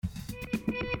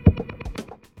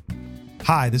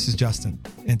Hi, this is Justin,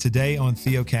 and today on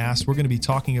TheoCast, we're going to be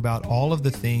talking about all of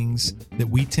the things that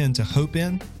we tend to hope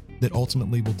in that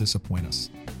ultimately will disappoint us.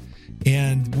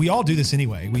 And we all do this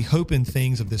anyway. We hope in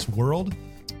things of this world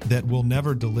that will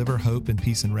never deliver hope and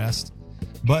peace and rest.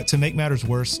 But to make matters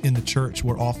worse, in the church,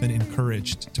 we're often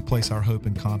encouraged to place our hope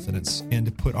and confidence and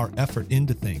to put our effort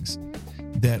into things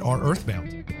that are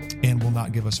earthbound and will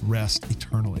not give us rest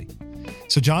eternally.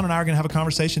 So John and I are going to have a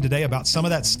conversation today about some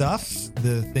of that stuff,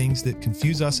 the things that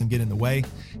confuse us and get in the way.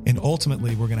 And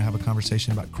ultimately, we're going to have a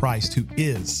conversation about Christ, who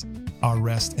is our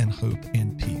rest and hope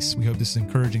and peace. We hope this is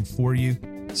encouraging for you.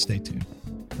 Stay tuned.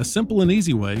 A simple and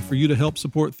easy way for you to help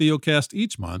support TheoCast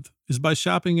each month is by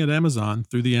shopping at Amazon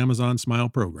through the Amazon Smile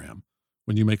program.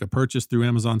 When you make a purchase through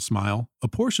Amazon Smile, a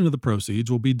portion of the proceeds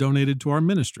will be donated to our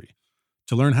ministry.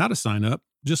 To learn how to sign up,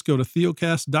 just go to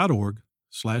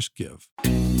theocast.org/give.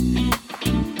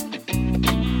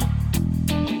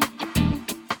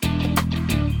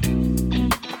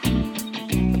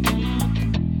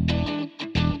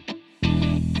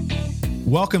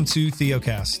 Welcome to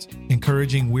TheoCast,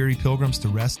 encouraging weary pilgrims to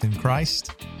rest in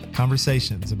Christ.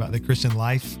 Conversations about the Christian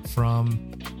life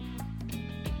from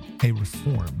a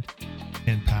reformed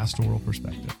and pastoral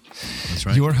perspective. That's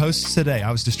right. Your hosts today,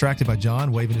 I was distracted by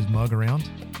John waving his mug around,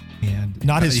 and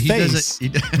not his face,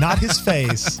 not his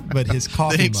face, but his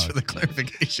coffee Thanks mug. for the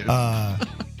clarification.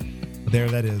 There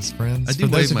that is, friends. I do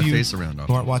wave my face around.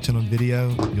 Who aren't watching on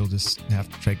video, you'll just have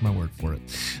to take my word for it.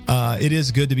 It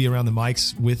is good to be around the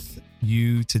mics with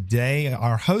you today.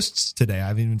 Our hosts today, I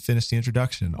haven't even finished the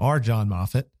introduction, are John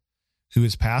Moffitt, who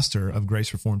is pastor of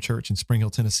Grace Reformed Church in Spring Hill,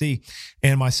 Tennessee,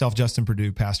 and myself, Justin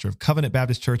Perdue, pastor of Covenant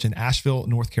Baptist Church in Asheville,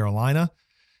 North Carolina.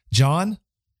 John,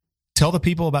 tell the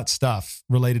people about stuff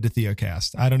related to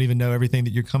TheoCast. I don't even know everything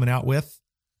that you're coming out with.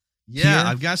 Yeah, here.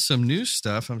 I've got some new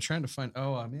stuff. I'm trying to find.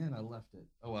 Oh, man, I left it.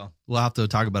 Oh, well, we'll have to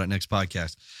talk about it next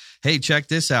podcast. Hey, check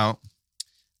this out.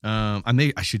 I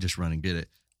should just run and get it.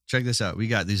 Check this out. We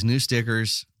got these new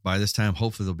stickers. By this time,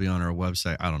 hopefully they'll be on our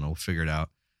website. I don't know. We'll figure it out.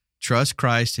 Trust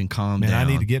Christ and calm down. I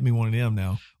need to get me one of them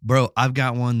now. Bro, I've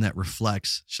got one that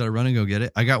reflects. Should I run and go get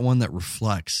it? I got one that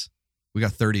reflects. We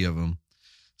got 30 of them.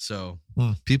 So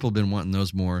people have been wanting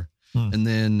those more. And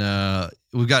then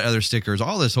we've got other stickers.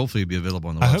 All this hopefully will be available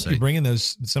on the website. I hope you're bringing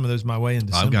some of those my way in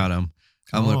December. I've got them.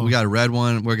 We got a red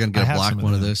one. We're going to get a black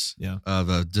one of this. Yeah.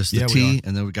 Of just the T.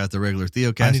 And then we got the regular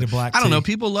TheoCast. I need a black I don't tee. know.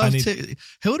 People love Hey,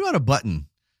 what about a button?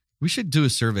 We should do a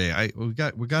survey. We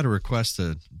got a request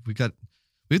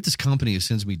we have this company who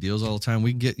sends me deals all the time.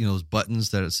 We can get, those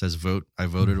buttons that it says vote. I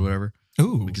voted or whatever.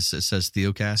 Ooh. It says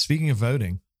TheoCast. Speaking of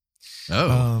voting.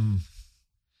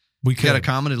 We got a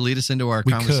comment to lead us into our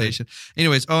conversation.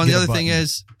 Anyways, and the other thing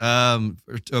is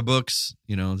books,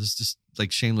 this is just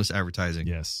like shameless advertising.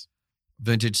 Yes.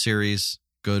 Vintage series,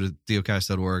 go to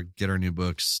theocast.org, get our new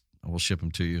books. We'll ship them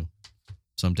to you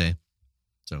someday.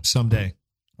 Someday.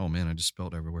 Oh, man, I just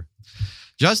spelled everywhere.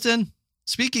 Justin,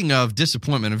 speaking of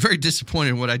disappointment, I'm very disappointed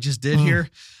in what I just did here.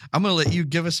 I'm going to let you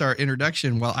give us our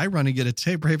introduction while I run and get a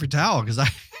paper towel because I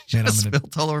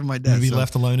spilled all over my desk. I'm going to be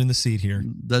left alone in the seat here.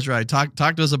 That's right. Talk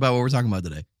to us about what we're talking about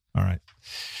today. All right.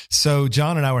 So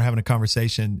John and I were having a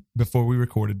conversation before we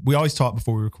recorded. We always talk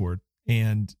before we record.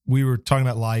 And we were talking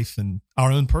about life and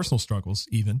our own personal struggles,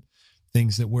 even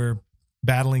things that we're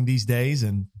battling these days.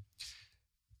 And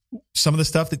some of the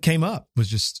stuff that came up was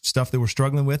just stuff that we're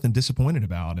struggling with and disappointed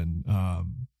about, and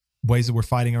ways that we're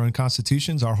fighting our own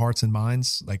constitutions, our hearts and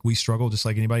minds. Like we struggle just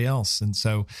like anybody else. And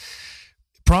so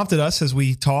it prompted us as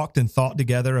we talked and thought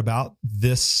together about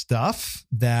this stuff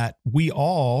that we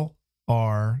all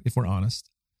are, if we're honest,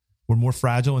 we're more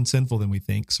fragile and sinful than we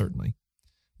think, certainly.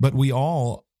 But we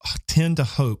all tend to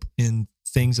hope in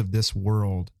things of this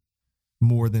world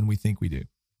more than we think we do.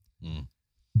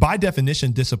 By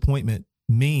definition, disappointment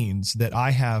means that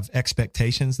I have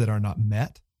expectations that are not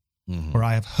met, or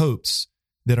I have hopes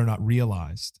that are not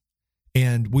realized.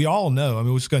 And we all know,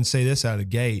 we're just going to say this out of the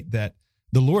gate, that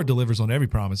the Lord delivers on every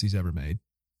promise he's ever made.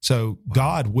 So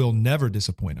God will never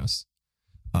disappoint us.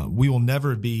 We will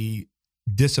never be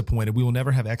disappointed. We will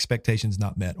never have expectations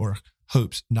not met or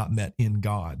hopes not met in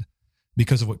God,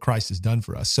 because of what Christ has done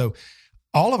for us. So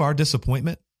all of our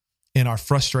disappointment and our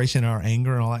frustration and our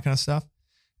anger and all that kind of stuff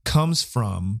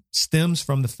stems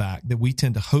from the fact that we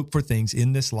tend to hope for things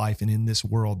in this life and in this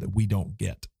world that we don't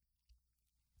get.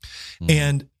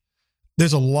 And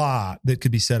there's a lot that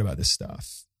could be said about this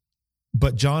stuff.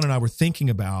 But John and I were thinking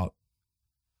about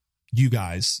you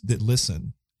guys that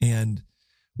listen, and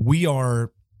we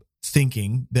are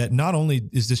thinking that not only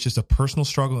is this just a personal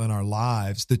struggle in our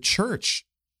lives, the church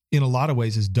in a lot of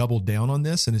ways has doubled down on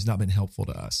this and has not been helpful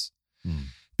to us,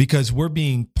 because we're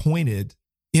being pointed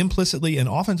implicitly and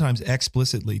oftentimes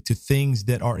explicitly to things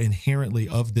that are inherently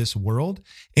of this world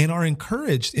and are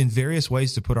encouraged in various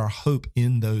ways to put our hope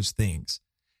in those things.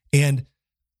 And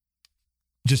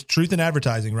just truth in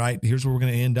advertising, right? Here's where we're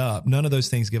going to end up. None of those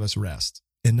things give us rest,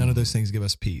 and none of those things give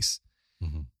us peace.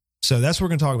 Mm-hmm. So that's what we're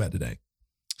going to talk about today.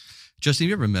 Justin, have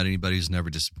you ever met anybody who's never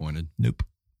disappointed? Nope.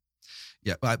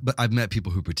 Yeah, but I've met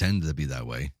people who pretend to be that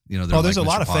way. You know, there's a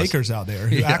lot of fakers out there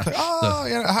who act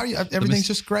like, everything's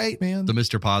just great, man. The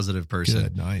Mr. Positive person.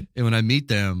 Good night. And when I meet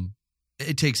them,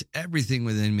 it takes everything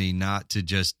within me not to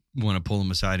just want to pull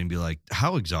them aside and be like,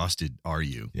 how exhausted are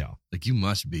you? Yeah. Like, you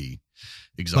must be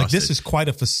exhausted. Like, this is quite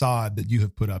a facade that you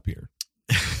have put up here,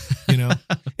 you know?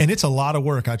 And it's a lot of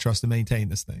work, I trust, to maintain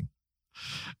this thing.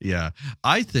 Yeah.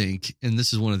 I think, and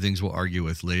this is one of the things we'll argue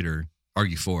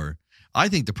for, I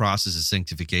think the process of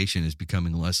sanctification is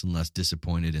becoming less and less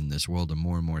disappointed in this world and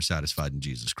more satisfied in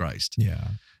Jesus Christ. Yeah.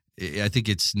 I think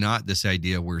it's not this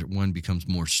idea where one becomes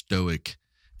more stoic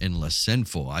and less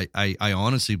sinful. I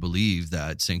honestly believe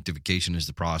that sanctification is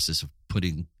the process of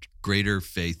putting greater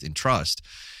faith and trust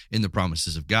in the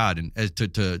promises of God. And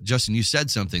to Justin, you said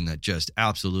something that just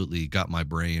absolutely got my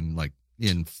brain like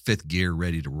in fifth gear,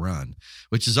 ready to run,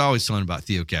 which is always fun about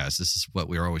Theocast. This is what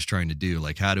we're always trying to do.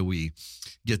 Like, how do we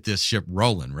get this ship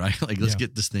rolling, right? Like, let's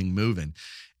get this thing moving.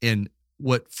 And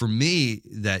what, for me,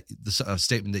 that the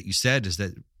statement that you said is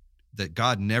that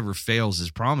God never fails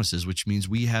his promises, which means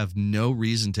we have no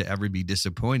reason to ever be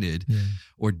disappointed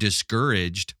or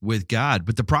discouraged with God.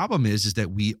 But the problem is that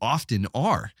we often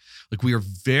are. Like, we are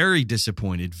very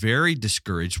disappointed, very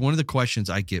discouraged. One of the questions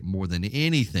I get more than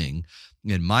anything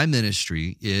in my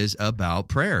ministry is about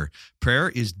prayer. Prayer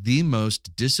is the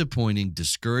most disappointing,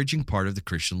 discouraging part of the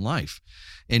Christian life.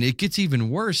 And it gets even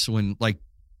worse when, like,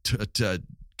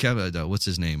 Kevin, what's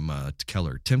his name?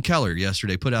 Tim Keller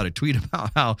yesterday put out a tweet about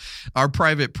how our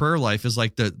private prayer life is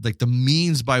like the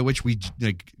means by which we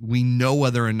know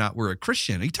whether or not we're a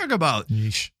Christian. You talk about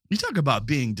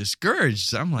being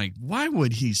discouraged. I'm like, why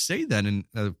would he say that? And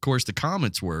of course, the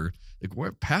comments were like,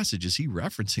 what passage is he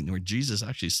referencing where Jesus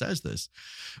actually says this?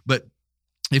 But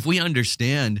if we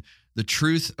understand the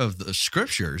truth of the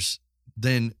scriptures,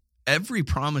 then every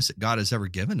promise that God has ever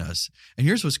given us, and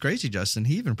here's what's crazy, Justin,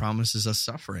 he even promises us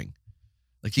suffering.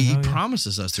 Like, he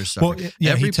promises us there's suffering.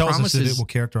 Well, he tells us that it will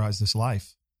characterize this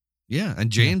life. Yeah, and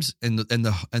James and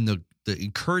the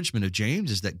encouragement of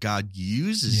James is that God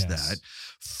uses that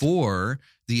for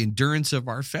the endurance of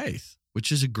our faith,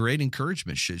 which is a great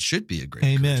encouragement. Should be a great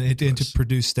encouragement. And to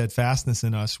produce steadfastness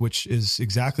in us, which is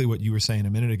exactly what you were saying a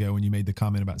minute ago when you made the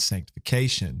comment about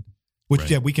sanctification,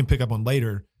 which we can pick up on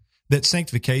later. That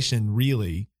sanctification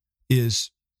really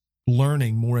is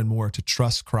learning more and more to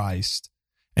trust Christ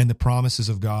and the promises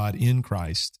of God in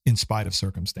Christ in spite of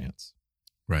circumstance.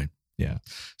 Right. Yeah.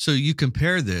 So you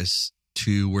compare this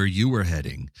to where you were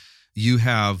heading. You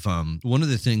have one of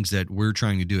the things that we're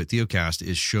trying to do at Theocast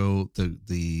is show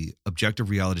the objective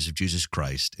realities of Jesus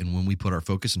Christ. And when we put our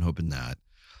focus and hope in that,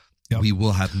 we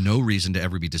will have no reason to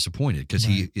ever be disappointed because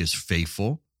he is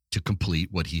faithful to complete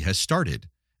what he has started.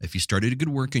 If he started a good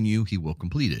work in you, he will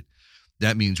complete it.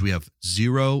 That means we have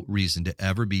zero reason to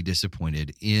ever be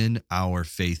disappointed in our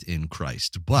faith in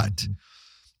Christ. But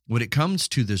when it comes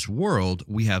to this world,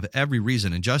 we have every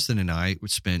reason. And Justin and I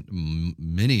spent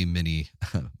many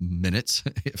minutes,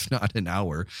 if not an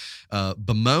hour,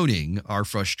 bemoaning our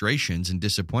frustrations and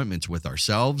disappointments with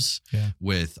ourselves,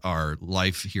 with our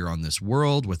life here on this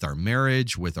world, with our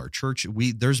marriage, with our church.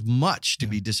 There's much to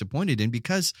be disappointed in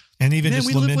because, and even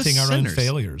just lamenting our own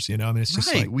failures. You know, I mean, it's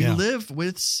just like we live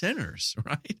with sinners,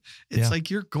 right? It's like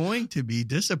you're going to be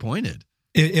disappointed.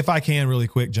 If I can, really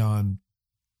quick, John,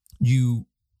 you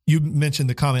mentioned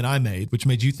the comment I made, which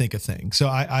made you think a thing. So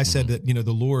I said that, you know,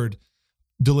 the Lord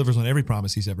delivers on every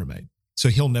promise he's ever made. So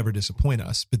he'll never disappoint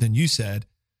us. But then you said,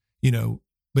 you know,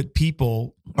 but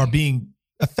people are being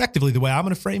effectively, the way I'm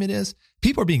going to frame it is,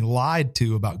 people are being lied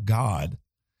to about God.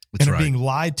 That's and are being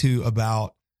lied to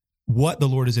about what the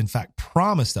Lord has in fact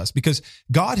promised us, because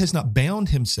God has not bound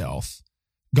himself.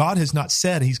 God has not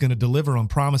said he's going to deliver on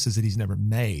promises that he's never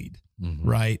made.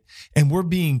 Right. And we're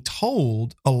being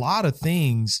told a lot of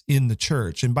things in the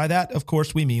church. And by that, of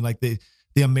course, we mean like the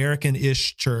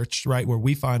American-ish church, right, where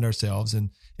we find ourselves and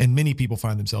many people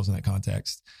find themselves in that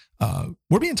context.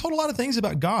 We're being told a lot of things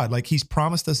about God, like he's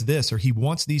promised us this or he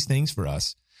wants these things for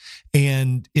us.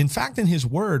 And in fact, in his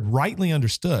word, rightly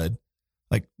understood,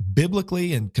 like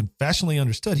biblically and confessionally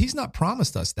understood, he's not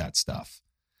promised us that stuff.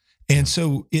 And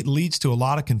so it leads to a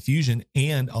lot of confusion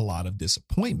and a lot of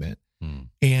disappointment.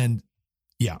 And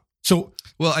So,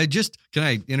 well, can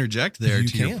I interject there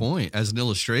to your your point? As an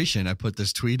illustration, I put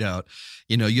this tweet out.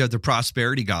 You have the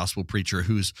prosperity gospel preacher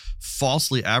who's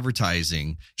falsely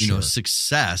advertising,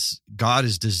 success. God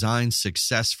has designed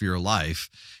success for your life.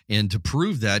 And to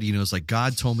prove that, it's like,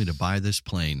 God told me to buy this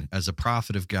plane as a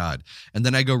prophet of God. And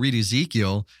then I go read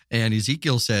Ezekiel, and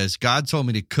Ezekiel says, God told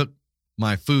me to cook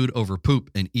my food over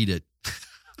poop and eat it.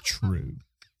 True.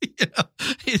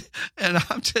 And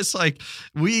I'm just like,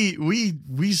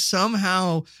 we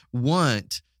somehow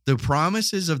want the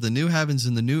promises of the new heavens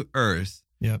and the new earth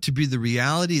to be the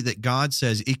reality that God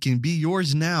says it can be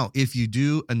yours now if you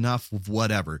do enough of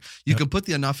whatever. You can put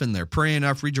the enough in there, pray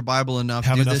enough, read your Bible enough,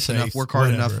 have do enough this faith, enough, work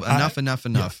hard whatever.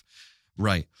 enough.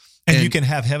 Right. And you can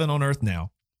have heaven on earth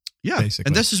now. Yeah, basically.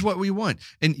 And this is what we want.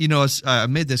 And, I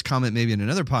made this comment maybe in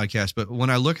another podcast, but when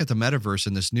I look at the metaverse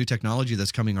and this new technology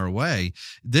that's coming our way,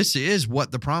 this is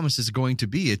what the promise is going to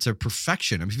be. It's a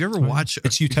perfection. I mean, if you ever watch –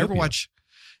 it's utopia.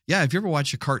 If you ever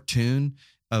watch a cartoon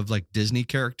of like Disney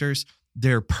characters,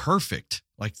 they're perfect.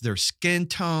 Like their skin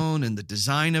tone and the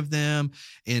design of them.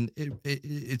 And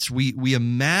we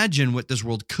imagine what this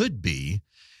world could be.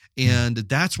 And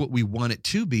that's what we want it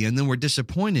to be. And then we're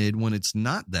disappointed when it's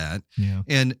not that. Yeah.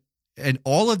 And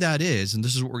all of that is, and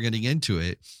this is what we're getting into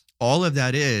it, all of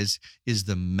that is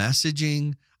the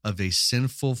messaging of a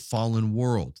sinful, fallen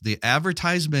world. The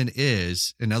advertisement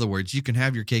is, in other words, you can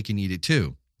have your cake and eat it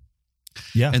too.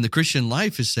 Yeah. And the Christian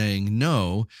life is saying,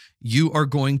 no, you are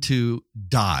going to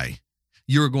die.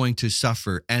 You're going to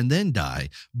suffer and then die.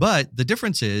 But the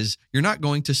difference is you're not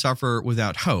going to suffer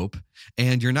without hope,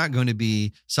 and you're not going to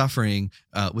be suffering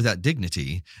without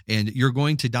dignity. And you're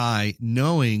going to die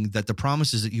knowing that the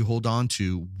promises that you hold on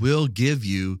to will give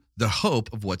you the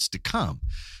hope of what's to come.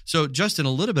 So just in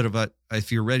a little bit of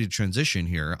if you're ready to transition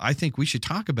here, I think we should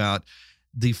talk about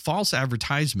the false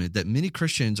advertisement that many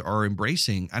Christians are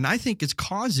embracing. And I think it's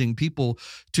causing people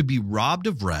to be robbed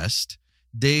of rest.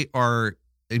 They are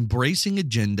embracing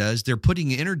agendas. They're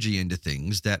putting energy into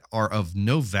things that are of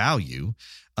no value.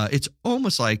 It's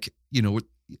almost like,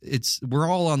 we're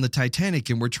all on the Titanic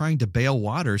and we're trying to bail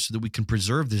water so that we can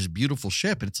preserve this beautiful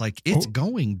ship. And it's like, it's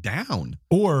going down.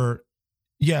 Or,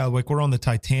 like we're on the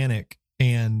Titanic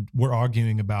and we're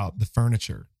arguing about the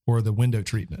furniture or the window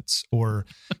treatments, or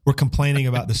we're complaining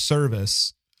about the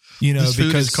service. This food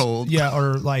because is cold. Yeah.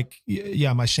 Or like,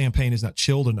 my champagne is not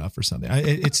chilled enough or something.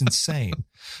 It's insane.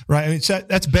 Right. I mean,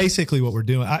 that's basically what we're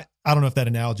doing. I don't know if that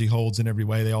analogy holds in every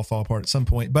way. They all fall apart at some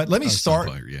point, but let me start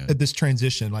at this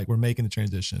transition. Like we're making the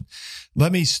transition.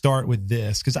 Let me start with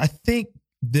this, because I think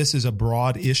this is a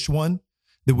broad-ish one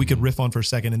that we could riff on for a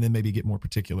second and then maybe get more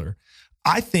particular.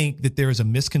 I think that there is a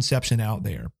misconception out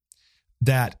there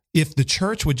that if the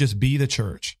church would just be the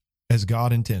church as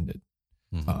God intended,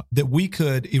 that we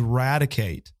could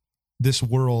eradicate this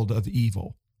world of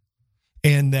evil.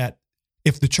 And that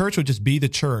if the church would just be the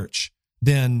church,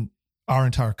 then our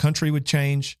entire country would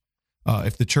change.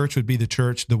 If the church would be the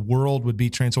church, the world would be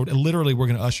transformed. And literally, we're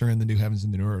going to usher in the new heavens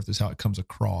and the new earth is how it comes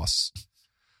across.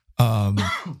 And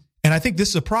I think this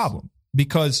is a problem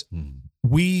because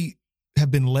we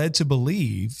have been led to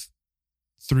believe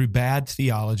through bad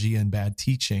theology and bad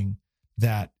teaching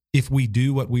that if we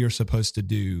do what we are supposed to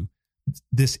do,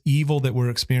 this evil that we're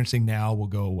experiencing now will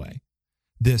go away.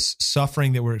 This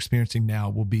suffering that we're experiencing now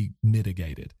will be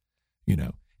mitigated,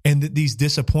 and that these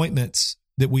disappointments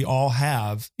that we all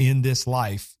have in this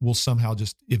life will somehow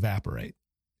just evaporate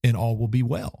and all will be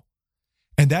well.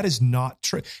 And that is not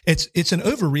true. It's an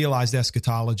overrealized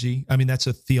eschatology. I mean, that's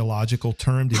a theological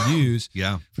term to use.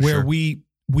 Sure.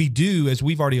 We do, as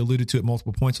we've already alluded to at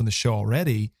multiple points on the show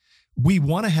already, we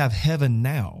want to have heaven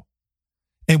now.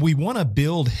 And we want to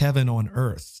build heaven on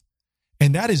earth.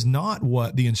 And that is not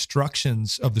what the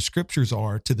instructions of the scriptures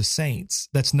are to the saints.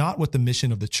 That's not what the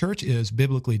mission of the church is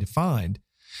biblically defined.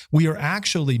 We are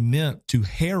actually meant to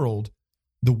herald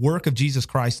the work of Jesus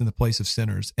Christ in the place of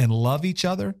sinners and love each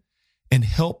other and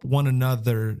help one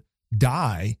another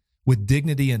die with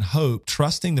dignity and hope,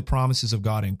 trusting the promises of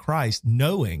God in Christ,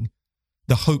 knowing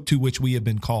the hope to which we have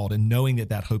been called and knowing that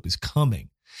that hope is coming.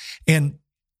 And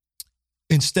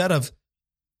instead of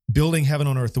building heaven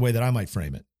on earth, the way that I might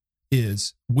frame it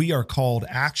is we are called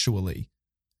actually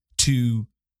to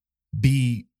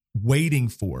be waiting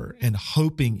for and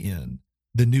hoping in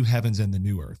the new heavens and the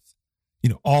new earth,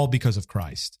 all because of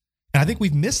Christ. And I think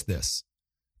we've missed this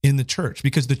in the church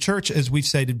because the church, as we've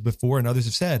stated before and others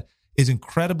have said, is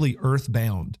incredibly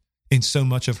earthbound in so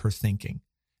much of her thinking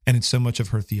and in so much of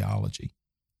her theology.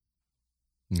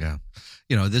 Yeah.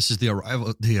 This is the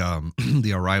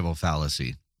arrival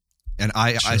fallacy. And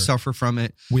I suffer from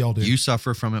it. We all do. You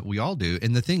suffer from it. We all do.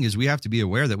 And the thing is, we have to be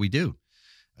aware that we do.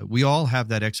 We all have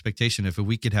that expectation. If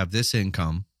we could have this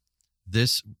income,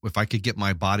 if I could get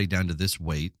my body down to this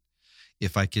weight,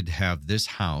 if I could have this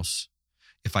house,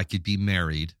 if I could be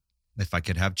married, if I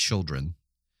could have children,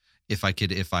 and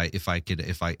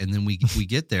then we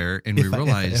get there and we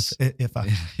realize,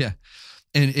 yeah.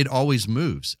 And it always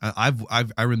moves. I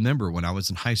remember when I was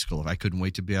in high school, if I couldn't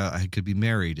wait to I could be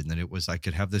married, and then it was I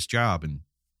could have this job and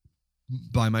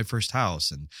buy my first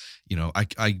house, and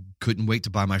I couldn't wait to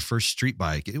buy my first street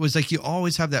bike. It was like you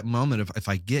always have that moment of if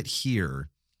I get here,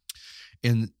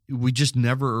 and we just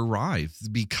never arrive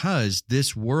because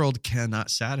this world cannot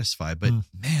satisfy. But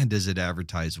man, does it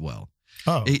advertise well.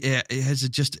 Oh, it has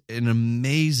just an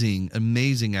amazing,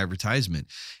 amazing advertisement.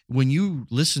 When you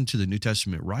listen to the New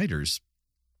Testament writers,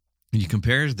 and you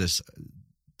compare this,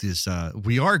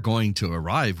 we are going to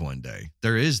arrive one day.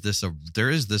 There is this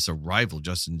arrival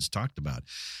Justin's talked about,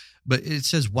 but it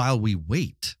says while we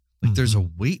wait, like there's a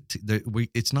wait.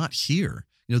 It's not here.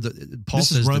 Paul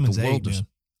says that the world is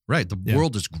right. The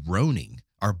world is groaning.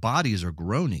 Our bodies are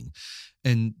groaning,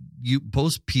 and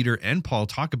both Peter and Paul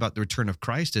talk about the return of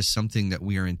Christ as something that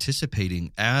we are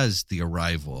anticipating as the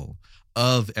arrival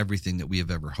of everything that we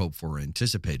have ever hoped for or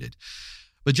anticipated.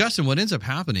 But Justin, what ends up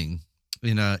happening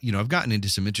I've gotten into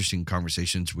some interesting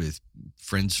conversations with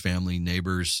friends, family,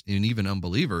 neighbors, and even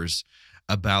unbelievers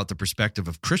about the perspective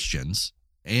of Christians.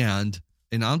 And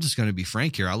I'm just going to be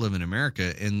frank here. I live in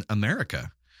America. In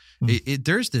America,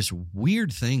 there's this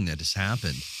weird thing that has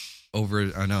happened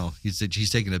I know he's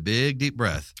taking a big, deep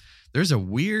breath. There's a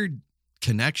weird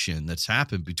connection that's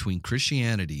happened between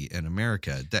Christianity and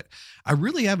America that I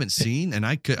really haven't seen. And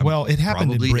it happened probably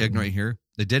in Britain. Ignorant here.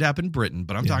 It did happen in Britain,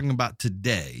 but I'm talking about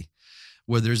today,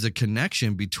 where there's a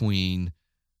connection between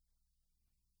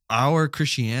our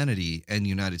Christianity and the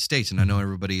United States. And I know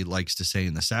everybody likes to say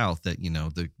in the South that,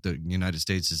 the United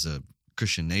States is a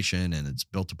Christian nation and it's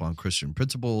built upon Christian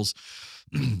principles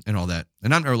and all that.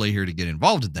 And I'm not really here to get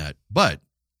involved in that, but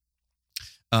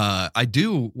I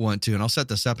do want to, and I'll set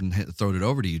this up and throw it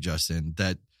over to you, Justin,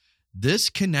 that this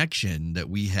connection that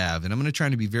we have, and I'm going to try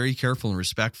to be very careful and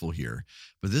respectful here,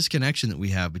 but this connection that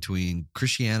we have between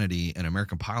Christianity and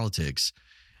American politics,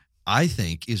 I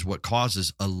think, is what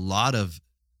causes a lot of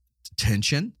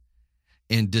tension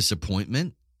and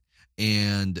disappointment,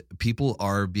 and people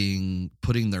are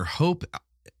putting their hope.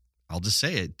 I'll just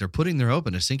say it. They're putting their hope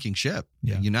in a sinking ship.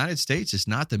 Yeah. The United States is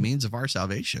not the means of our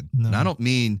salvation. No. And I don't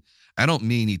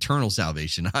mean eternal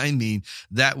salvation. I mean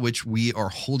that which we are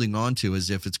holding on to as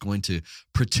if it's going to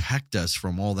protect us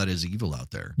from all that is evil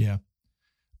out there. Yeah.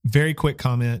 Very quick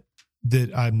comment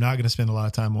that I'm not going to spend a lot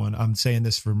of time on. I'm saying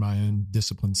this for my own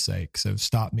discipline's sake, so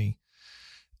stop me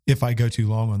if I go too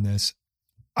long on this.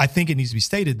 I think it needs to be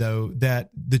stated, though, that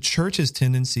the church's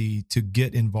tendency to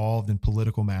get involved in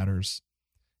political matters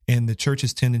and the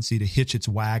church's tendency to hitch its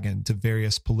wagon to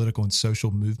various political and social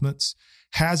movements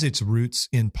has its roots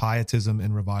in pietism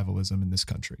and revivalism in this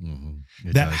country.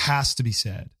 Mm-hmm. That has to be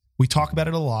said. We talk about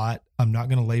it a lot. I'm not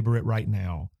going to labor it right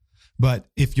now. But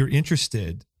if you're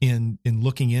interested in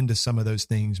looking into some of those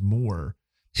things more,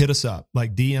 hit us up,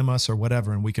 like DM us or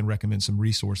whatever, and we can recommend some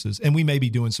resources. And we may be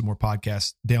doing some more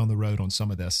podcasts down the road on some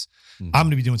of this. Mm-hmm. I'm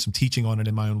going to be doing some teaching on it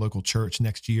in my own local church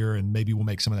next year, and maybe we'll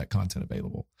make some of that content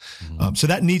available. Mm-hmm. So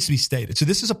that needs to be stated. So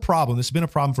this is a problem. This has been a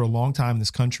problem for a long time in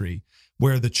this country,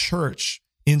 where the church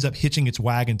ends up hitching its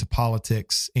wagon to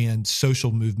politics and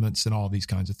social movements and all these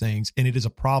kinds of things. And it is a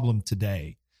problem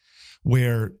today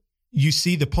where you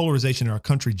see the polarization in our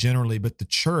country generally, but the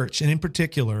church, and in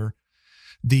particular,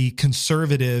 the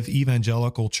conservative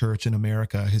evangelical church in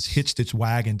America, has hitched its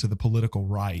wagon to the political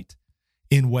right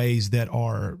in ways that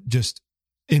are just,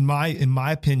 in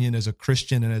my opinion, as a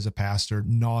Christian and as a pastor,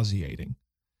 nauseating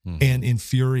and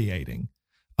infuriating,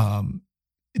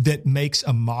 that makes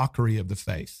a mockery of the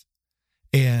faith.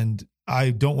 And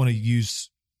I don't want to use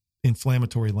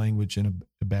inflammatory language in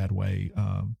a bad way.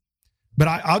 But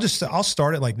I'll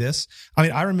start it like this. I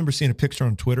mean, I remember seeing a picture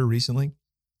on Twitter recently,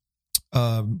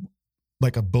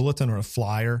 like a bulletin or a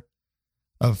flyer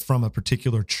from a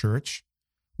particular church,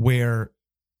 where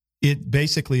it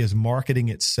basically is marketing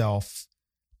itself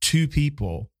to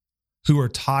people who are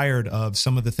tired of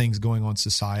some of the things going on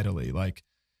societally. Like,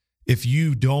 if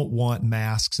you don't want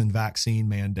masks and vaccine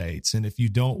mandates, and if you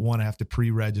don't want to have to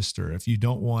pre-register, if you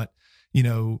don't want,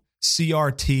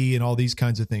 CRT and all these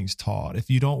kinds of things taught, if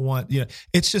you don't want,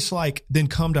 it's just like, then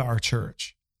come to our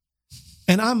church.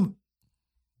 And I'm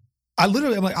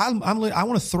like, I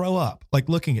want to throw up, like,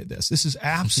 looking at this. This is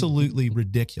absolutely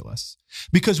ridiculous,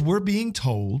 because we're being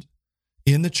told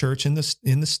in the church in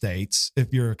the States,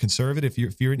 if you're a conservative,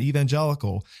 if you're an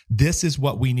evangelical, this is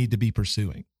what we need to be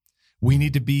pursuing. We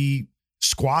need to be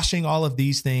squashing all of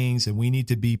these things and we need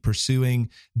to be pursuing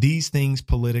these things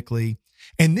politically.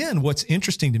 And then what's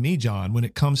interesting to me, John, when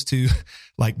it comes to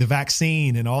like the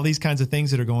vaccine and all these kinds of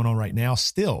things that are going on right now,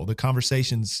 still the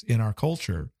conversations in our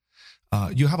culture,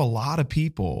 you have a lot of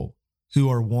people who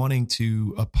are wanting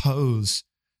to oppose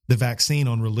the vaccine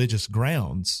on religious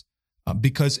grounds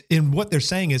because in what they're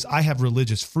saying is I have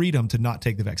religious freedom to not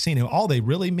take the vaccine. And all they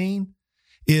really mean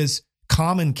is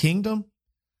common kingdom.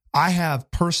 I have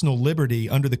personal liberty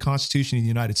under the Constitution of the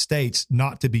United States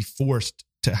not to be forced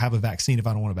to have a vaccine if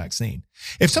I don't want a vaccine.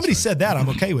 If somebody said that, I'm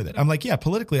okay with it. I'm like, yeah,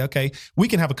 politically, okay, we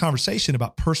can have a conversation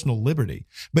about personal liberty,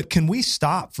 but can we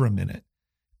stop for a minute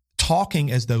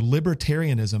talking as though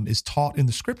libertarianism is taught in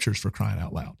the scriptures, for crying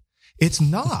out loud? It's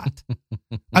not.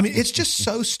 I mean, it's just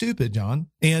so stupid, John.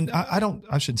 And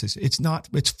I shouldn't say it's not,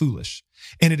 it's foolish.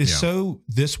 And it is so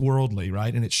this worldly,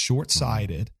 right? And it's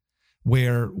short-sighted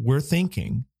where we're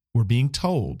being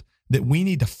told that we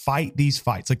need to fight these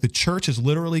fights. Like the church is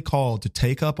literally called to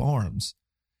take up arms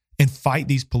and fight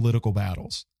these political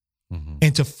battles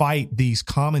and to fight these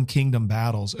common kingdom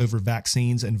battles over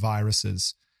vaccines and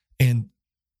viruses and,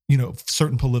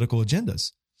 certain political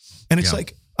agendas. And it's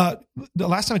like, the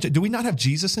last time I checked, do we not have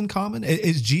Jesus in common?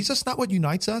 Is Jesus not what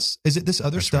unites us? Is it this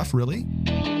other stuff, really?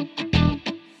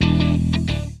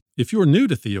 If you're new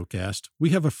to Theocast,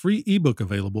 we have a free ebook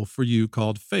available for you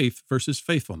called Faith versus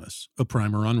Faithfulness, a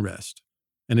primer on rest.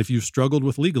 And if you've struggled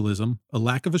with legalism, a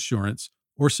lack of assurance,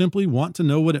 or simply want to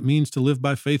know what it means to live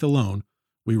by faith alone,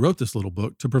 we wrote this little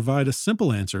book to provide a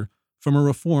simple answer from a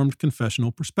Reformed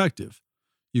confessional perspective.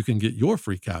 You can get your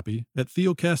free copy at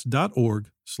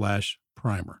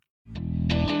theocast.org/primer.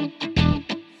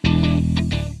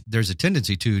 There's a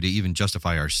tendency to even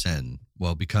justify our sin.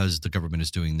 Well, because the government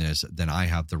is doing this, then I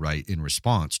have the right in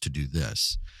response to do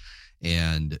this.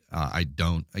 And I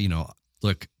don't,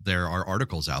 look, there are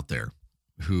articles out there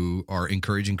who are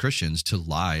encouraging Christians to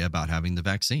lie about having the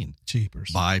vaccine.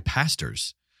 Jeepers. By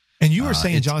pastors. And you were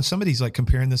saying, John, somebody's like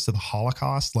comparing this to the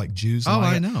Holocaust, like Jews.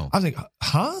 I know. I was like,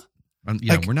 huh?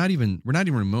 We're not even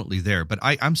remotely there. But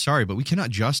I'm sorry, but we cannot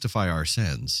justify our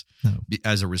sins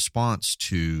as a response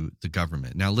to the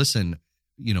government. Now, listen,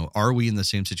 are we in the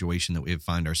same situation that we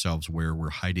find ourselves where we're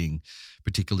hiding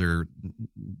particular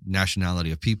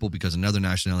nationality of people because another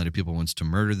nationality of people wants to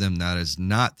murder them? That is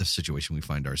not the situation we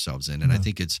find ourselves in. And I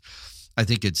think it's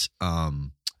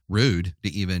rude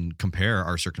to even compare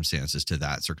our circumstances to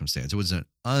that circumstance. It was an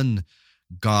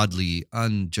ungodly,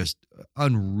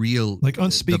 unreal, like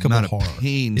unspeakable amount of horror.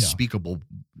 Pain, unspeakable.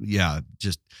 So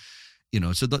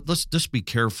let's just be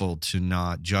careful to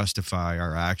not justify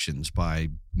our actions by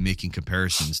making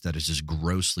comparisons that is just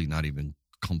grossly not even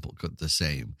the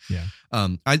same. Yeah.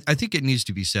 I think it needs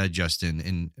to be said, Justin,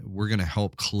 and we're going to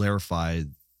help clarify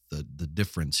the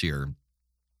difference here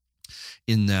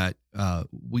in that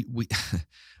we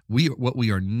what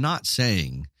we are not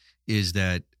saying is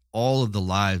that all of the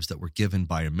lives that were given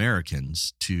by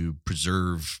Americans to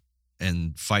preserve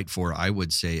and fight for, I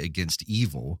would say, against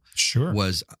evil,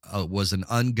 was an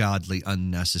ungodly,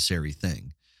 unnecessary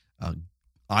thing.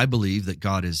 I believe that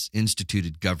God has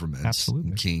instituted governments,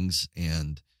 and kings,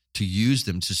 and to use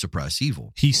them to suppress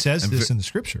evil. He says this in the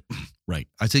scripture. Right.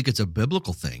 I think it's a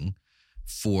biblical thing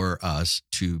for us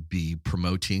to be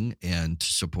promoting and to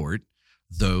support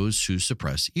those who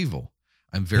suppress evil.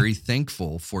 I'm very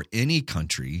thankful for any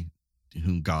country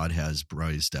whom God has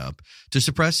raised up to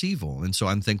suppress evil. And so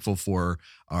I'm thankful for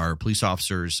our police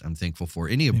officers. I'm thankful for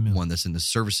anyone that's in the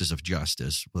services of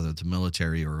justice, whether it's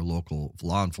military or local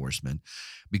law enforcement,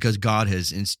 because God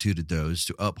has instituted those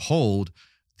to uphold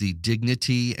the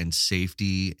dignity and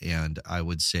safety and I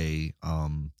would say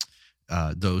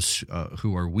those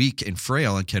who are weak and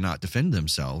frail and cannot defend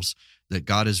themselves, that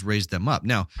God has raised them up.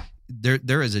 Now,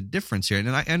 there is a difference here, and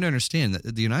I understand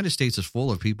that the United States is full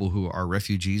of people who are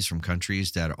refugees from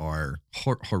countries that are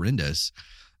horrendous,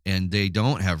 and they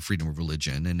don't have freedom of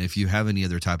religion. And if you have any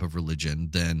other type of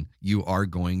religion, then you are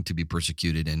going to be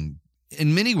persecuted and,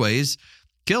 in many ways,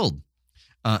 killed.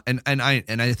 And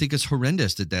I think it's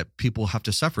horrendous that people have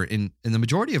to suffer. And the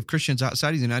majority of Christians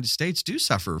outside of the United States do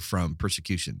suffer from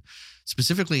persecution,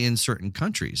 specifically in certain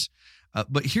countries.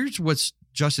 But here's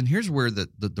where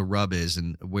the rub is,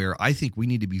 and where I think we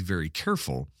need to be very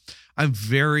careful. I'm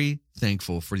very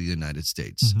thankful for the United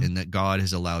States and that God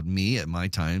has allowed me at my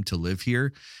time to live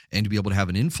here and to be able to have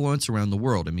an influence around the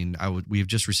world. I mean, we have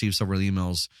just received several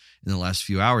emails in the last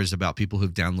few hours about people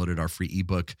who've downloaded our free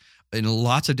ebook in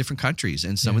lots of different countries,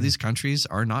 and some of these countries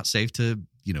are not safe to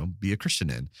be a Christian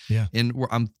in. Yeah, and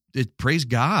praise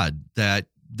God that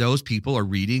those people are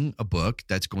reading a book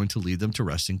that's going to lead them to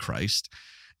rest in Christ.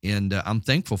 And I'm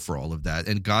thankful for all of that.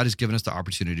 And God has given us the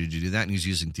opportunity to do that, and he's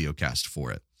using Theocast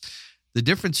for it. The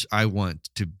difference I want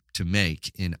to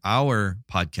make in our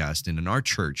podcast and in our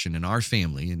church and in our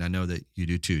family, and I know that you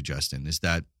do too, Justin, is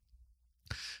that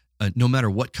no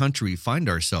matter what country we find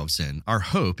ourselves in, our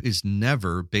hope is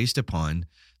never based upon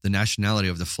the nationality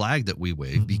of the flag that we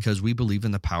wave, because we believe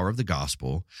in the power of the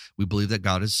gospel. We believe that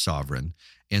God is sovereign,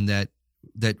 and that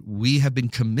we have been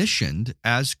commissioned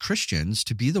as Christians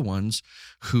to be the ones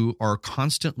who are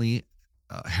constantly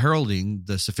heralding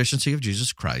the sufficiency of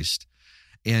Jesus Christ.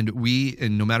 And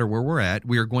no matter where we're at,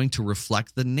 we are going to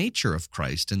reflect the nature of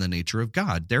Christ and the nature of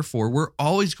God. Therefore, we're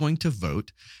always going to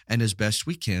vote and, as best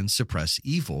we can, suppress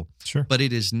evil. Sure. But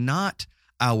it is not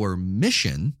our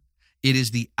mission. It is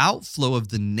the outflow of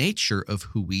the nature of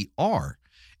who we are.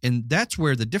 And that's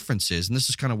where the difference is. And this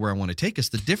is kind of where I want to take us.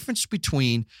 The difference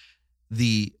between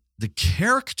the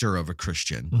character of a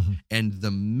Christian and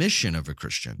the mission of a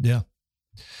Christian. Yeah.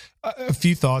 A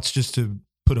few thoughts just to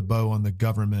put a bow on the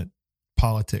government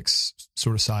politics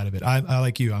sort of side of it. I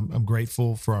like you. I'm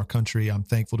grateful for our country. I'm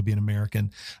thankful to be an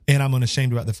American, and I'm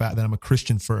unashamed about the fact that I'm a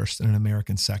Christian first and an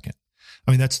American second.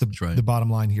 I mean, that's the bottom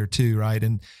line here too, right?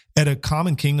 And at a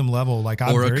common kingdom level, like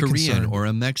I'm very Korean concerned, or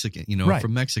a Mexican,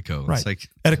 from Mexico. Right. It's like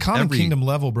at a common kingdom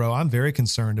level, bro, I'm very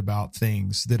concerned about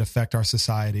things that affect our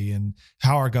society and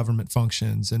how our government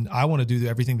functions. And I want to do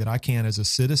everything that I can as a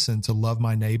citizen to love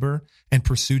my neighbor and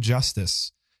pursue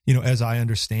justice, as I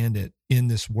understand it in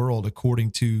this world,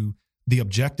 according to the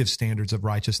objective standards of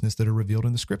righteousness that are revealed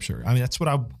in the scripture. I mean, that's what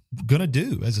I'm going to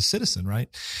do as a citizen, right?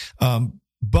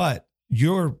 But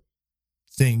your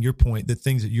point, the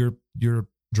things that you're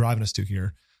driving us to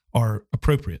here are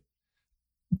appropriate.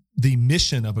 The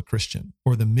mission of a Christian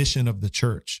or the mission of the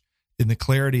church, and the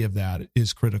clarity of that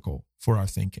is critical for our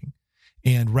thinking.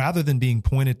 And rather than being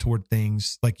pointed toward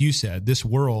things, like you said, this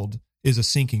world is a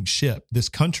sinking ship, this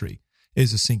country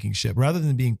is a sinking ship, rather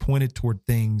than being pointed toward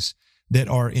things that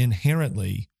are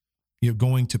inherently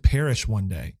going to perish one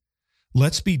day,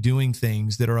 let's be doing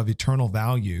things that are of eternal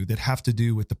value, that have to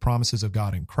do with the promises of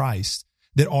God in Christ,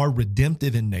 that are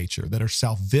redemptive in nature, that are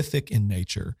salvific in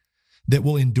nature, that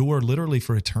will endure literally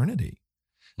for eternity.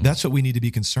 That's what we need to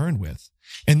be concerned with.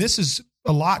 And this is,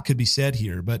 a lot could be said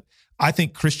here, but I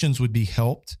think Christians would be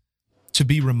helped to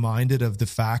be reminded of the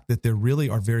fact that there really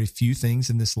are very few things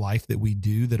in this life that we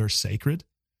do that are sacred.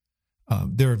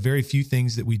 There are very few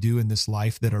things that we do in this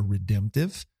life that are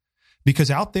redemptive, because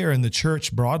out there in the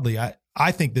church broadly,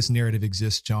 I think this narrative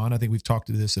exists, John. I think we've talked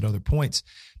to this at other points.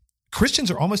 Christians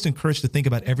are almost encouraged to think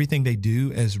about everything they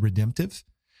do as redemptive.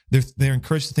 They're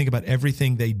encouraged to think about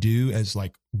everything they do as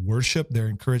like worship. They're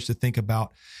encouraged to think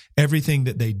about everything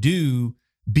that they do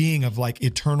being of like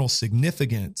eternal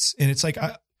significance. And it's like,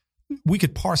 we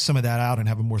could parse some of that out and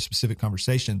have a more specific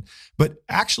conversation, but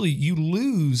actually you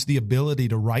lose the ability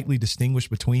to rightly distinguish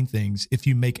between things if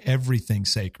you make everything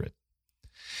sacred.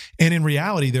 And in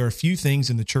reality, there are a few things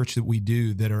in the church that we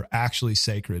do that are actually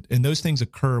sacred. And those things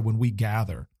occur when we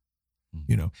gather,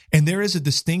 and there is a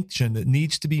distinction that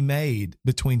needs to be made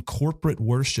between corporate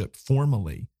worship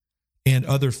formally and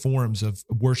other forms of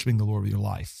worshiping the Lord with your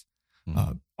life.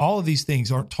 All of these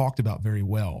things aren't talked about very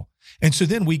well. And so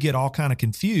then we get all kind of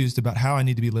confused about how I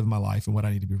need to be living my life and what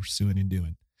I need to be pursuing and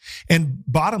doing. And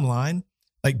bottom line,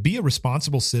 like, be a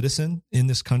responsible citizen in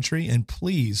this country. And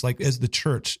please, like, as the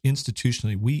church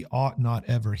institutionally, we ought not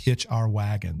ever hitch our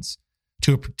wagons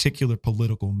to a particular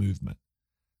political movement.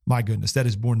 My goodness, that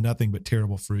has borne nothing but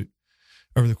terrible fruit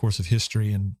over the course of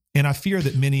history. And I fear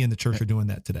that many in the church are doing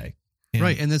that today.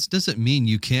 Right. And this doesn't mean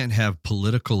you can't have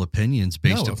political opinions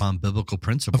based upon biblical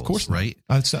principles. Of course, right?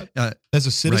 As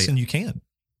a citizen, you can.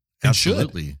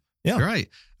 Absolutely. Should. Yeah. You're right.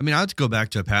 I mean, I have to go back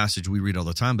to a passage we read all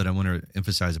the time, but I want to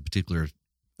emphasize a particular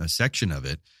section of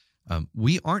it.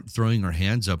 We aren't throwing our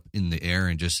hands up in the air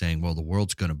and just saying, well, the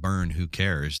world's going to burn. Who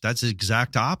cares? That's the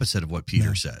exact opposite of what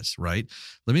Peter says, right?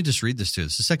 Let me just read this to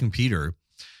us. This is 2 Peter,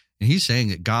 and he's saying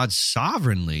that God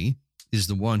sovereignly is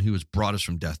the one who has brought us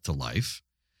from death to life.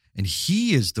 And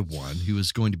he is the one who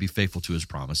is going to be faithful to his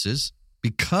promises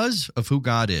because of who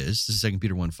God is. This is 2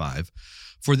 Peter 1:5.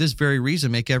 For this very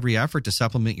reason, make every effort to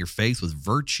supplement your faith with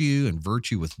virtue, and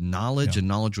virtue with knowledge, and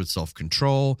knowledge with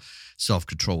self-control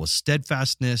with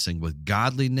steadfastness, and with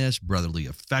godliness, brotherly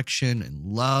affection, and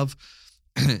love.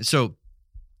 So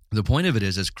the point of it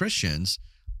is, as Christians,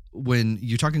 when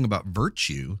you're talking about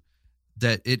virtue,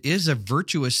 that it is a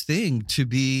virtuous thing to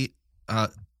be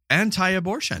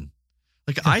anti-abortion.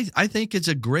 Like, I think it's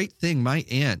a great thing. My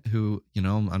aunt, who, you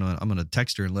know, I'm going to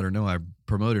text her and let her know I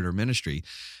promoted her ministry.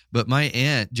 But my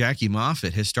aunt, Jackie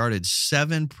Moffitt, has started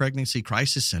 7 pregnancy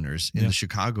crisis centers in the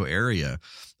Chicago area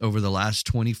over the last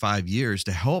 25 years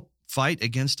to help fight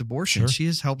against abortion. Sure. She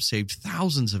has helped save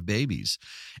thousands of babies.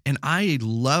 And I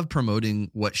love promoting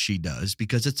what she does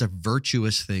because it's a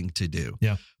virtuous thing to do.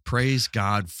 Yeah. Praise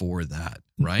God for that,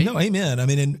 right? No, amen. I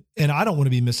mean, and I don't want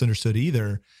to be misunderstood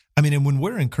either. I mean, and when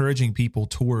we're encouraging people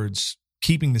towards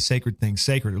keeping the sacred things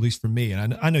sacred, at least for me,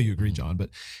 and I know you agree, John,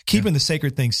 but keeping the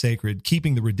sacred things sacred,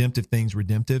 keeping the redemptive things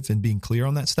redemptive, and being clear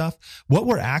on that stuff, what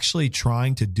we're actually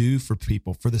trying to do for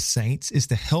people, for the saints, is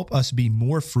to help us be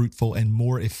more fruitful and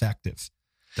more effective.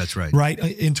 That's right. Right?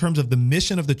 In terms of the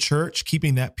mission of the church,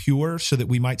 keeping that pure so that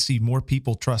we might see more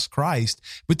people trust Christ.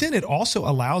 But then it also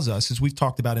allows us, as we've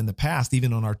talked about in the past,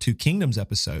 even on our Two Kingdoms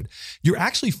episode, you're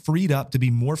actually freed up to be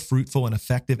more fruitful and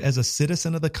effective as a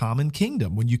citizen of the common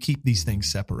kingdom when you keep these things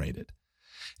separated.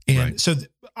 And so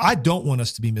I don't want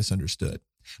us to be misunderstood.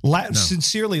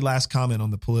 Sincerely, last comment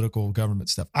on the political government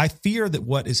stuff. I fear that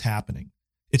what is happening,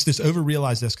 it's this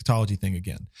over-realized eschatology thing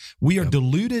again. We are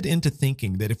deluded into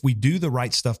thinking that if we do the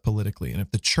right stuff politically, and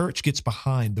if the church gets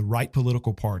behind the right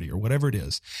political party or whatever it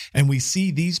is, and we see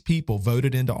these people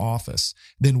voted into office,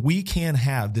 then we can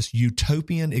have this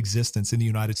utopian existence in the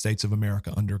United States of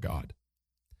America under God.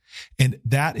 And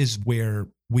that is where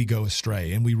we go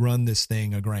astray and we run this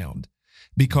thing aground,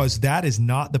 because that is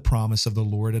not the promise of the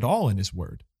Lord at all in his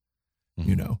word.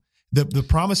 You know, the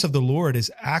promise of the Lord is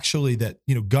actually that,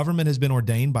 you know, government has been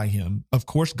ordained by him. Of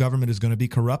course, government is going to be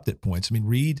corrupt at points. I mean,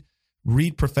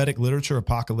 read prophetic literature,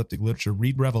 apocalyptic literature,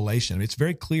 read Revelation. It's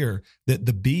very clear that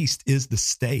the beast is the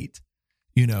state,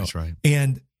 you know. That's right.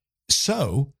 And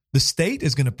so the state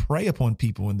is going to prey upon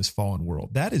people in this fallen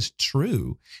world. That is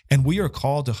true. And we are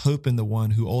called to hope in the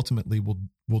one who ultimately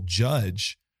will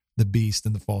judge the beast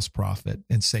and the false prophet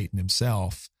and Satan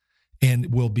himself,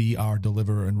 and will be our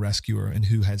deliverer and rescuer and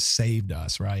who has saved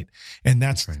us, right? And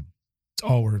that's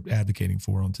all we're advocating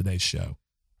for on today's show.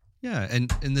 Yeah,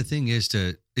 and the thing is,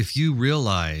 if you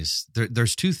realize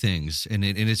there's 2 things, and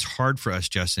it's hard for us,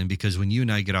 Justin, because when you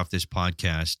and I get off this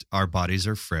podcast, our bodies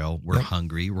are frail, we're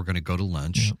hungry, we're going to go to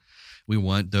lunch. Yep. We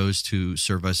want those to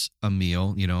serve us a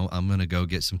meal. You know, I'm going to go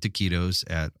get some taquitos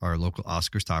at our local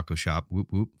Oscar's Taco Shop, whoop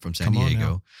whoop, from San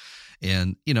Diego.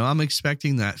 And, you know, I'm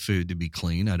expecting that food to be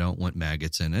clean. I don't want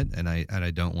maggots in it, and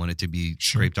I don't want it to be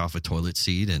scraped off a toilet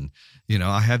seat. And, you know,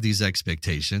 I have these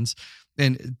expectations.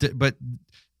 But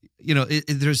you know,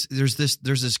 there's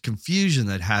this confusion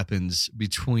that happens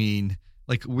between,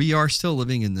 like, we are still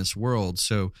living in this world.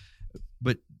 So,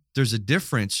 but there's a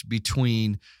difference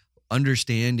between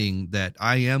understanding that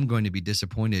I am going to be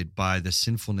disappointed by the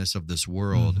sinfulness of this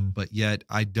world, but yet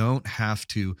I don't have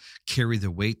to carry the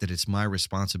weight that it's my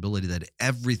responsibility, that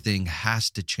everything has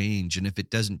to change. And if it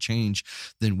doesn't change,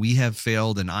 then we have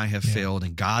failed and I have failed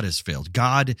and God has failed.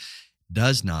 God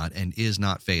does not and is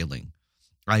not failing.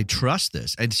 I trust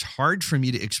this. And it's hard for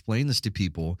me to explain this to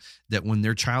people, that when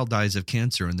their child dies of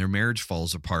cancer and their marriage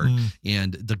falls apart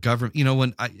and the government, you know,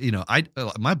 when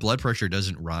my blood pressure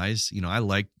doesn't rise, you know,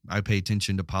 I pay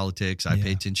attention to politics. I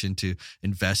pay attention to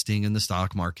investing in the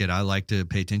stock market. I like to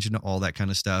pay attention to all that kind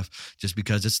of stuff, just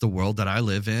because it's the world that I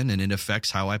live in, and it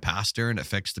affects how I pastor and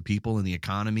affects the people and the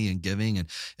economy and giving. And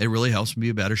it really helps me be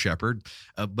a better shepherd.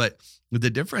 But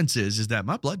the difference is that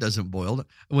my blood doesn't boil.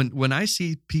 When I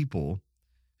see people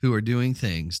who are doing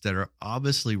things that are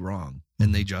obviously wrong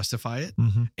and they justify it,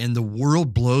 and the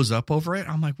world blows up over it,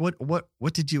 I'm like,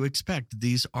 what did you expect?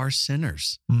 These are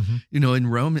sinners. You know, in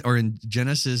Rome, or in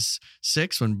Genesis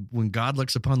 6, when God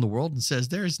looks upon the world and says,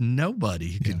 there is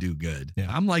nobody who can do good.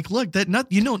 I'm like, look,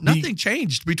 nothing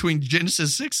changed between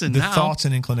Genesis 6 and now. The thoughts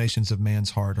and inclinations of man's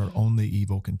heart are only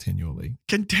evil continually.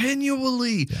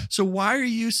 So why are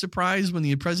you surprised when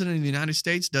the president of the United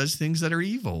States does things that are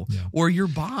evil, or your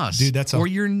boss, or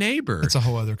your neighbor? That's a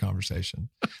whole other conversation.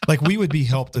 Like, we would be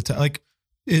helped to like,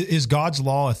 is God's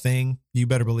law a thing? You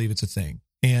better believe it's a thing.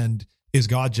 And is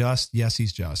God just? Yes,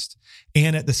 he's just.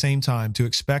 And at the same time, to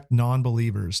expect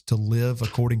non-believers to live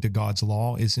according to God's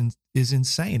law is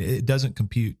insane. It doesn't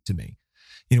compute to me.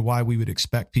 You know, why we would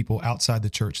expect people outside the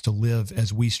church to live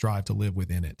as we strive to live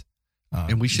within it.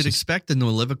 And we should expect them to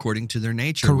live according to their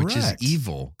nature, which is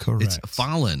evil. It's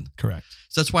fallen. Correct.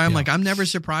 So that's why I'm like, I'm never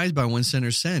surprised by when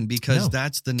sinners sin, because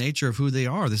that's the nature of who they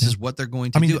are. This is what they're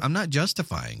going to do. I'm not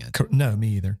justifying it. No,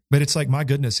 me either. But it's like, my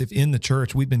goodness, if in the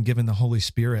church we've been given the Holy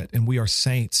Spirit and we are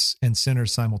saints and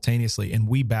sinners simultaneously, and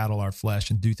we battle our flesh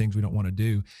and do things we don't want to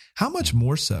do, how much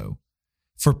more so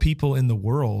for people in the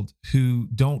world who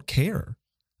don't care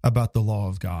about the law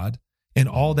of God and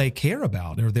all they care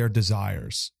about are their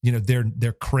desires,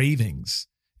 their cravings,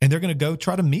 and they're going to go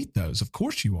try to meet those. Of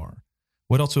course you are.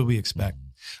 What else would we expect?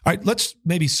 All right, let's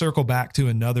maybe circle back to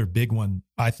another big one,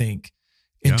 I think,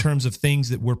 in terms of things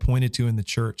that we're pointed to in the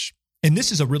church. And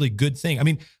this is a really good thing. I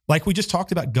mean, like we just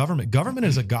talked about government. Government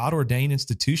is a God-ordained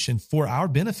institution for our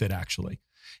benefit, actually.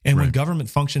 And when government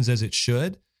functions as it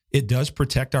should, it does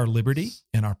protect our liberty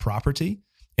and our property,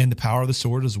 and the power of the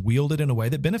sword is wielded in a way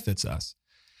that benefits us.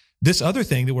 This other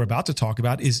thing that we're about to talk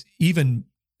about is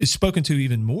spoken to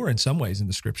even more in some ways in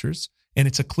the scriptures, and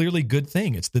it's a clearly good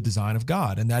thing. It's the design of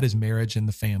God, and that is marriage and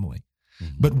the family.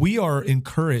 Mm-hmm. But we are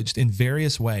encouraged in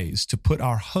various ways to put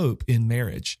our hope in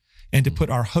marriage and to put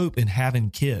our hope in having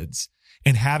kids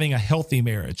and having a healthy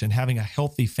marriage and having a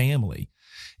healthy family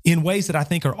in ways that I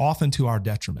think are often to our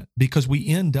detriment, because we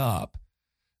end up,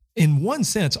 in one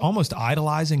sense, almost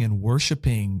idolizing and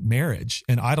worshiping marriage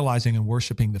and idolizing and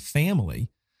worshiping the family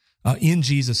in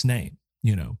Jesus' name,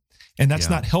 and that's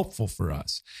not helpful for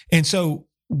us. And so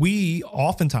we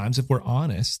oftentimes, if we're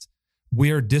honest,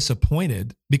 we're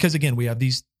disappointed because, again, we have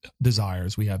these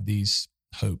desires, we have these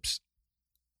hopes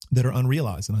that are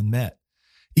unrealized and unmet,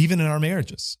 even in our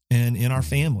marriages and in our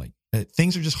family.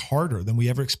 Things are just harder than we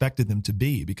ever expected them to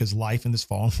be because life in this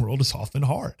fallen world is often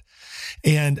hard.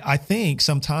 And I think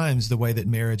sometimes the way that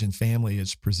marriage and family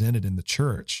is presented in the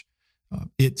church,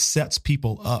 it sets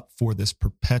people up for this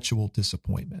perpetual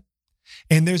disappointment.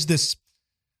 And there's this,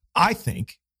 I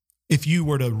think, if you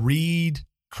were to read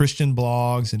Christian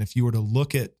blogs and if you were to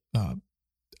look at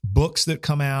books that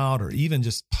come out or even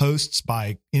just posts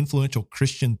by influential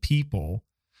Christian people,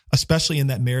 especially in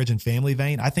that marriage and family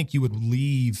vein, I think you would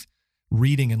leave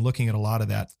reading and looking at a lot of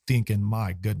that thinking,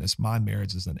 my goodness, my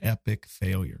marriage is an epic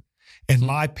failure. And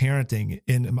my parenting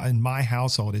in my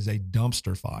household is a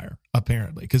dumpster fire,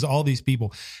 apparently, because all these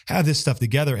people have this stuff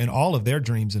together and all of their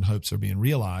dreams and hopes are being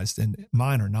realized and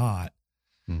mine are not.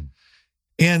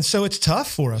 And so it's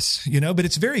tough for us, but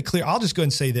it's very clear. I'll just go ahead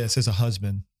and say this as a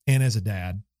husband and as a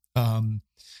dad.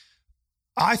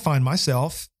 I find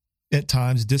myself at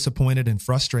times disappointed and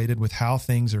frustrated with how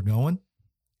things are going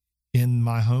in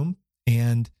my home.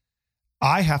 And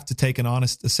I have to take an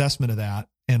honest assessment of that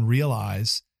and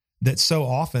realize that so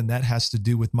often that has to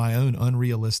do with my own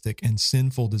unrealistic and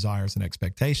sinful desires and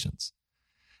expectations.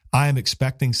 I am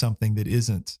expecting something that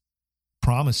isn't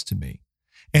promised to me.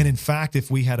 And in fact, if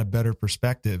we had a better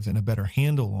perspective and a better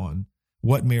handle on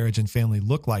what marriage and family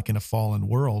look like in a fallen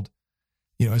world,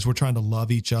 as we're trying to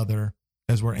love each other,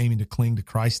 as we're aiming to cling to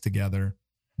Christ together,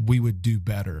 we would do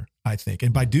better, I think.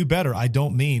 And by do better, I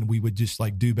don't mean we would just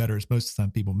do better as most of the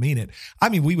time people mean it. I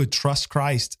mean, we would trust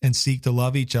Christ and seek to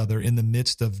love each other in the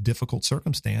midst of difficult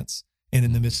circumstance and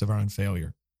in the midst of our own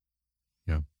failure.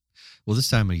 Yeah. Well, this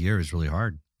time of year is really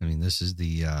hard. I mean, this is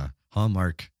the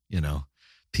Hallmark,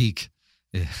 peak.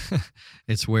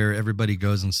 It's where everybody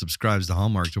goes and subscribes to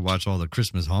Hallmark to watch all the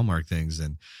Christmas Hallmark things.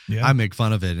 And I make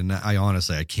fun of it. And I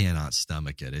honestly cannot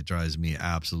stomach it. It drives me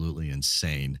absolutely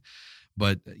insane.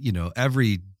 But,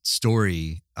 every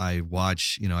story I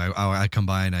watch, I come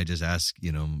by and I just ask,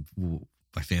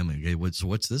 my family, okay,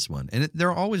 what's this one? And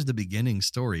they're always the beginning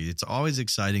story. It's always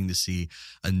exciting to see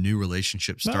a new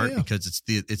relationship start because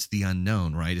it's the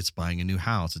unknown, right? It's buying a new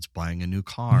house. It's buying a new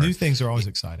car. New things are always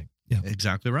exciting. Yeah,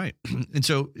 exactly right. And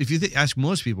so if you ask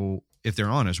most people, if they're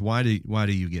honest, why do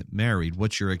you get married?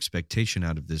 What's your expectation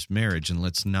out of this marriage? And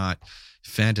let's not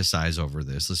fantasize over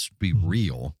this. Let's be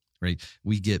real, right?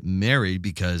 We get married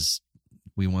because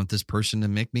we want this person to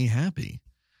make me happy.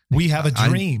 We have a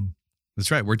dream. That's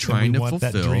right. We're trying to fulfill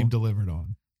that dream delivered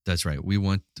on. That's right. We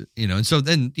want, and so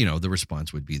then, the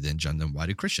response would be then, John, then why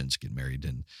do Christians get married?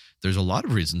 And there's a lot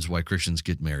of reasons why Christians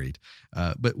get married.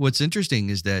 But what's interesting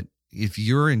is that if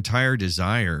your entire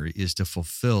desire is to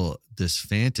fulfill this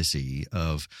fantasy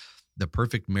of the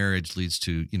perfect marriage leads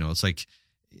to, it's like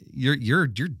you're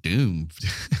doomed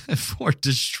for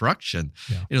destruction.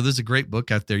 Yeah. There's a great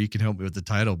book out there. You can help me with the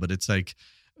title, but it's like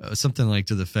something like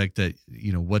to the effect that,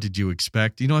 what did you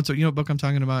expect? You know what book I'm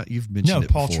talking about? You've mentioned it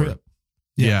Paul before. Tripp.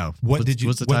 Yeah. What did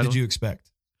you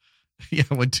expect? Yeah.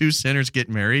 When two sinners get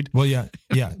married. Well, yeah.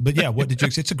 But what did you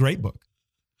expect? It's a great book.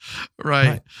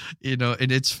 Right.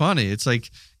 And it's funny. It's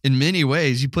like in many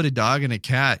ways you put a dog and a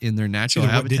cat in their natural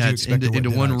habitats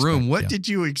into one room. What did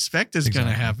you expect is going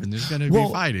to happen? There's going to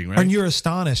be fighting, right? And you're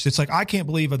astonished. It's like, I can't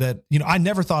believe that, I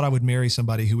never thought I would marry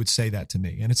somebody who would say that to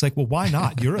me. And it's like, well, why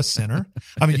not? You're a sinner.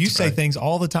 I mean, you say things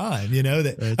all the time,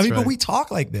 but we talk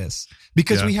like this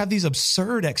because we have these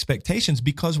absurd expectations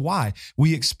because why?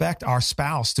 We expect our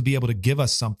spouse to be able to give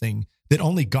us something that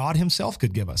only God himself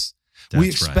could give us. We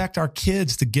expect our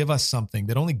kids to give us something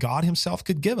that only God himself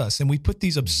could give us. And we put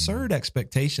these absurd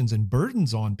expectations and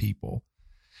burdens on people,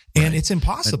 and it's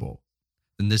impossible.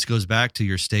 And this goes back to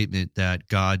your statement that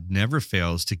God never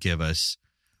fails to give us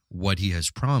what he has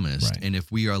promised. Right. And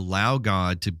if we allow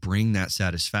God to bring that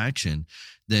satisfaction,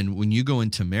 then when you go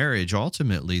into marriage,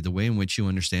 ultimately, the way in which you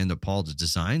understand that Paul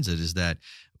designs it is that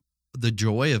the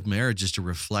joy of marriage is to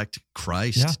reflect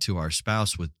Christ to our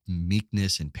spouse with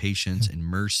meekness and patience and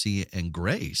mercy and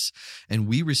grace. And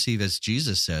we receive, as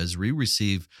Jesus says, we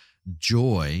receive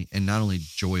joy, and not only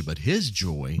joy, but his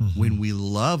joy when we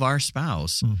love our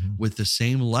spouse with the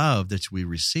same love that we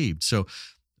received. So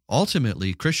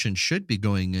ultimately, Christians should be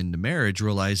going into marriage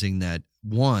realizing that,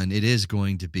 one, it is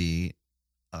going to be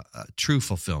a true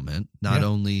fulfillment, not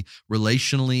only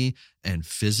relationally and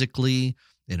physically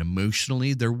and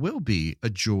emotionally. There will be a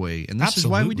joy, and this is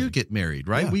why we do get married,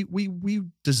 right? Yeah. We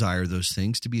desire those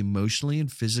things, to be emotionally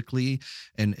and physically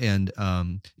and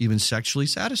even sexually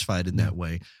satisfied in that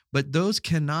way. But those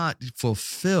cannot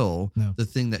fulfill the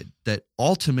thing that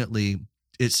ultimately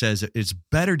it says it's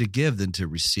better to give than to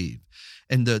receive.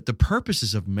 And the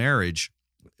purposes of marriage,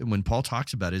 when Paul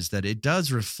talks about it, is that it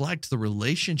does reflect the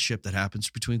relationship that happens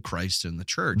between Christ and the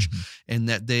church, and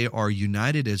that they are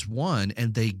united as one,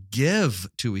 and they give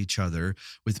to each other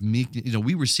with meekness.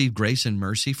 We receive grace and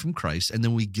mercy from Christ, and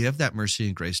then we give that mercy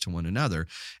and grace to one another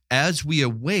as we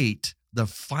await the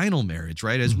final marriage,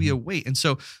 right? As we await. And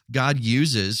so God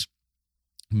uses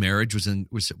marriage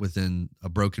within a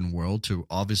broken world to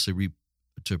obviously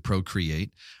to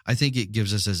procreate. I think it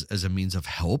gives us as a means of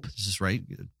help. This is right.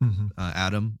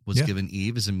 Adam was given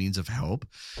Eve as a means of help.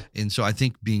 And so I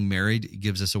think being married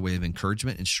gives us a way of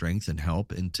encouragement and strength and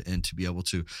help, and to be able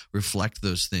to reflect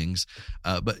those things.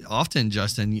 But often,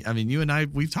 Justin, I mean, you and I,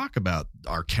 we've talked about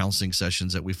our counseling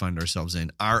sessions that we find ourselves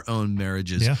in, our own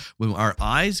marriages, when our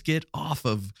eyes get off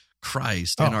of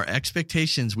Christ and our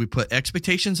expectations, we put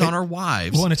expectations on our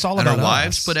wives. Well, and it's all about us. Our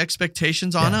wives put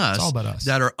expectations on us, it's all about us,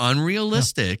 that are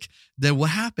unrealistic. Then what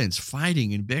happens?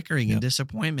 Fighting and bickering and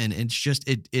disappointment. And it's just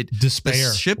despair,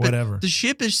 the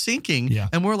ship is sinking,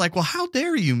 and we're like, well, how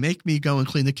dare you make me go and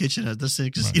clean the kitchen at the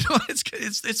sink?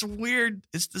 It's weird.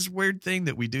 It's this weird thing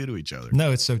that we do to each other.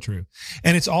 No, it's so true,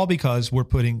 and it's all because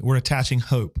we're attaching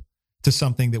hope to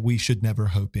something that we should never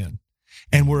hope in.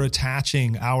 And we're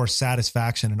attaching our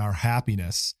satisfaction and our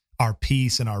happiness, our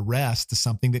peace and our rest to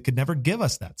something that could never give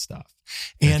us that stuff.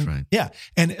 And that's right.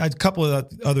 And a couple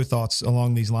of other thoughts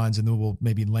along these lines, and then we'll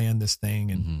maybe land this thing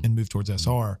and move towards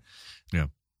SR. Yeah.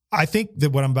 I think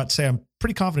that what I'm about to say, I'm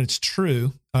pretty confident it's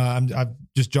true. I've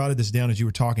just jotted this down as you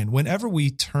were talking. Whenever we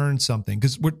turn something,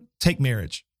 because take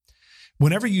marriage.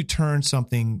 Whenever you turn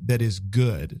something that is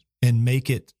good and make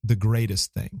it the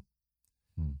greatest thing,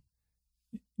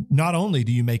 not only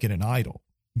do you make it an idol,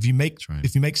 if you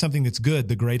make something that's good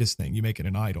the greatest thing, you make it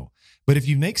an idol. But if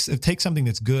you take something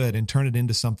that's good and turn it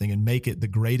into something and make it the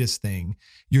greatest thing,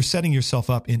 you're setting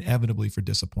yourself up inevitably for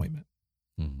disappointment.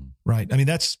 Right? I mean,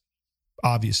 that's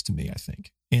obvious to me, I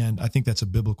think. And I think that's a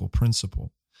biblical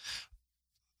principle.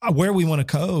 Where we want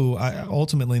to go,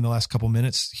 ultimately in the last couple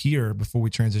minutes here before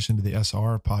we transition to the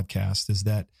SR podcast, is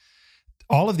that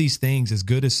all of these things, as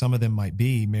good as some of them might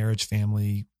be, marriage,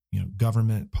 family,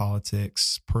 government,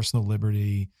 politics, personal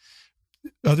liberty,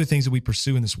 other things that we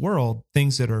pursue in this world,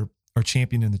 things that are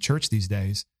championed in the church these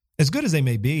days, as good as they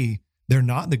may be, they're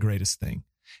not the greatest thing.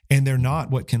 And they're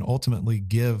not what can ultimately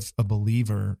give a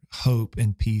believer hope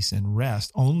and peace and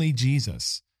rest. Only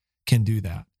Jesus can do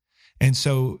that. And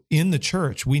so in the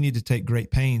church, we need to take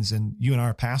great pains, and you and I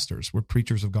are pastors, we're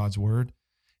preachers of God's word.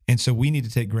 And so we need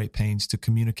to take great pains to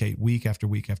communicate week after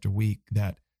week after week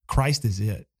that Christ is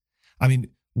it. I mean,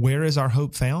 where is our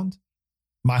hope found?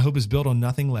 My hope is built on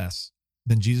nothing less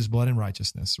than Jesus' blood and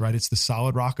righteousness, right? It's the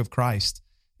solid rock of Christ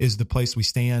is the place we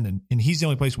stand, and he's the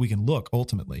only place we can look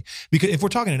ultimately. Because if we're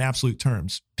talking in absolute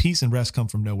terms, peace and rest come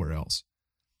from nowhere else.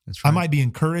 That's right. I might be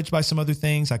encouraged by some other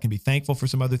things. I can be thankful for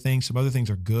some other things. Some other things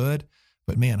are good,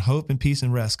 but man, hope and peace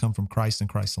and rest come from Christ and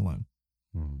Christ alone.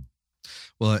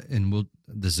 Well, and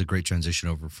this is a great transition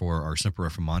over for our Semper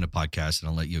Reformanda podcast, and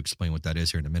I'll let you explain what that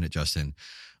is here in a minute, Justin.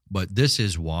 But this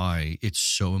is why it's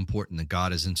so important that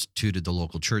God has instituted the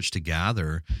local church to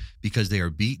gather, because they are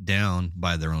beat down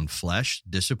by their own flesh,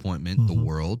 disappointment, the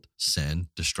world, sin,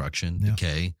 destruction,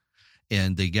 decay,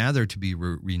 and they gather to be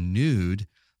renewed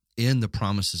in the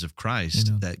promises of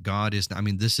Christ, that God is, I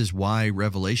mean, this is why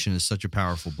Revelation is such a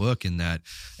powerful book, in that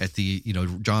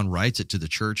John writes it to the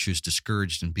church who's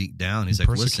discouraged and beat down. He's like,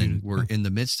 listen, we're in the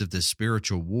midst of this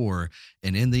spiritual war,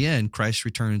 and in the end, Christ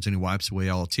returns and he wipes away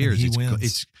all tears. He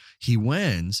wins. He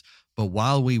wins, But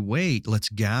while we wait, let's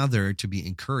gather to be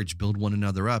encouraged, build one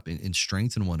another up, and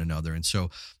strengthen one another. And so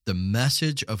the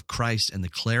message of Christ and the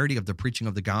clarity of the preaching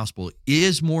of the gospel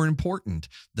is more important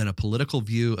than a political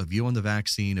view, a view on the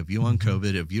vaccine, a view on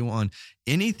COVID, a view on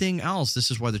anything else. This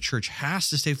is why the church has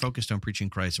to stay focused on preaching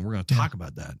Christ. And we're going to talk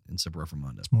about that in Semper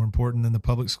Reformanda. It's more important than the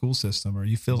public school system. Are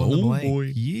you filling the blank?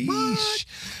 Boy. Yeesh.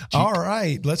 All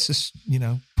right. Let's just,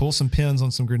 pull some pins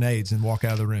on some grenades and walk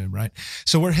out of the room, right?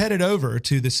 So we're headed over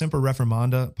to the Semper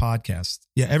Reformanda podcast.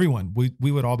 Yeah, everyone,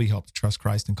 we would all be helped to trust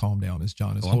Christ and calm down as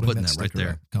John is holding I'm putting that right there.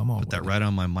 Up. Come on. Put that right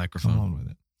on my microphone. Come on with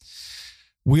it.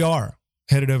 We are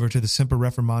headed over to the Semper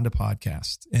Reformanda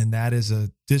podcast, and that is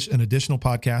an additional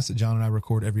podcast that John and I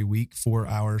record every week for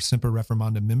our Semper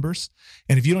Reformanda members.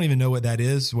 And if you don't even know what that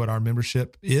is, what our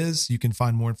membership is, you can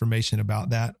find more information about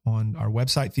that on our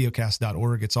website,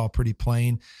 theocast.org. It's all pretty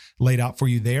plain laid out for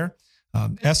you there.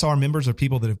 SR members are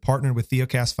people that have partnered with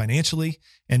Theocast financially.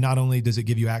 And not only does it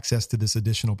give you access to this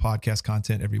additional podcast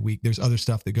content every week, there's other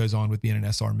stuff that goes on with being an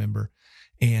SR member.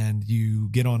 And you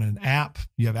get on an app,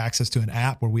 you have access to an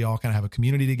app where we all kind of have a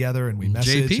community together and we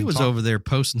message. JP was over there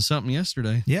posting something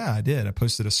yesterday. Yeah, I did. I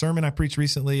posted a sermon I preached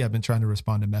recently. I've been trying to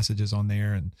respond to messages on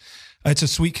there. And it's a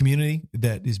sweet community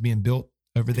that is being built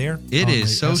over there. It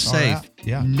is so safe. App.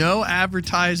 Yeah. No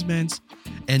advertisements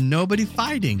and nobody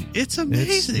fighting. It's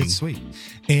amazing. It's sweet.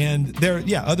 And there,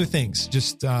 other things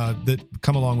just that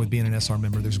come along with being an SR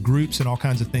member. There's groups and all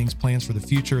kinds of things, plans for the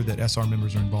future that SR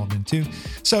members are involved in too.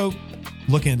 So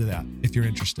look into that if you're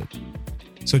interested.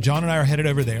 So John and I are headed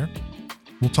over there.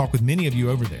 We'll talk with many of you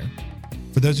over there.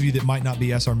 For those of you that might not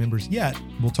be SR members yet,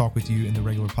 we'll talk with you in the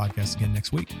regular podcast again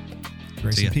next week.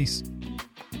 Grace and peace.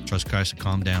 Trust Christ and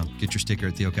calm down. Get your sticker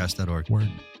at theocast.org. Word.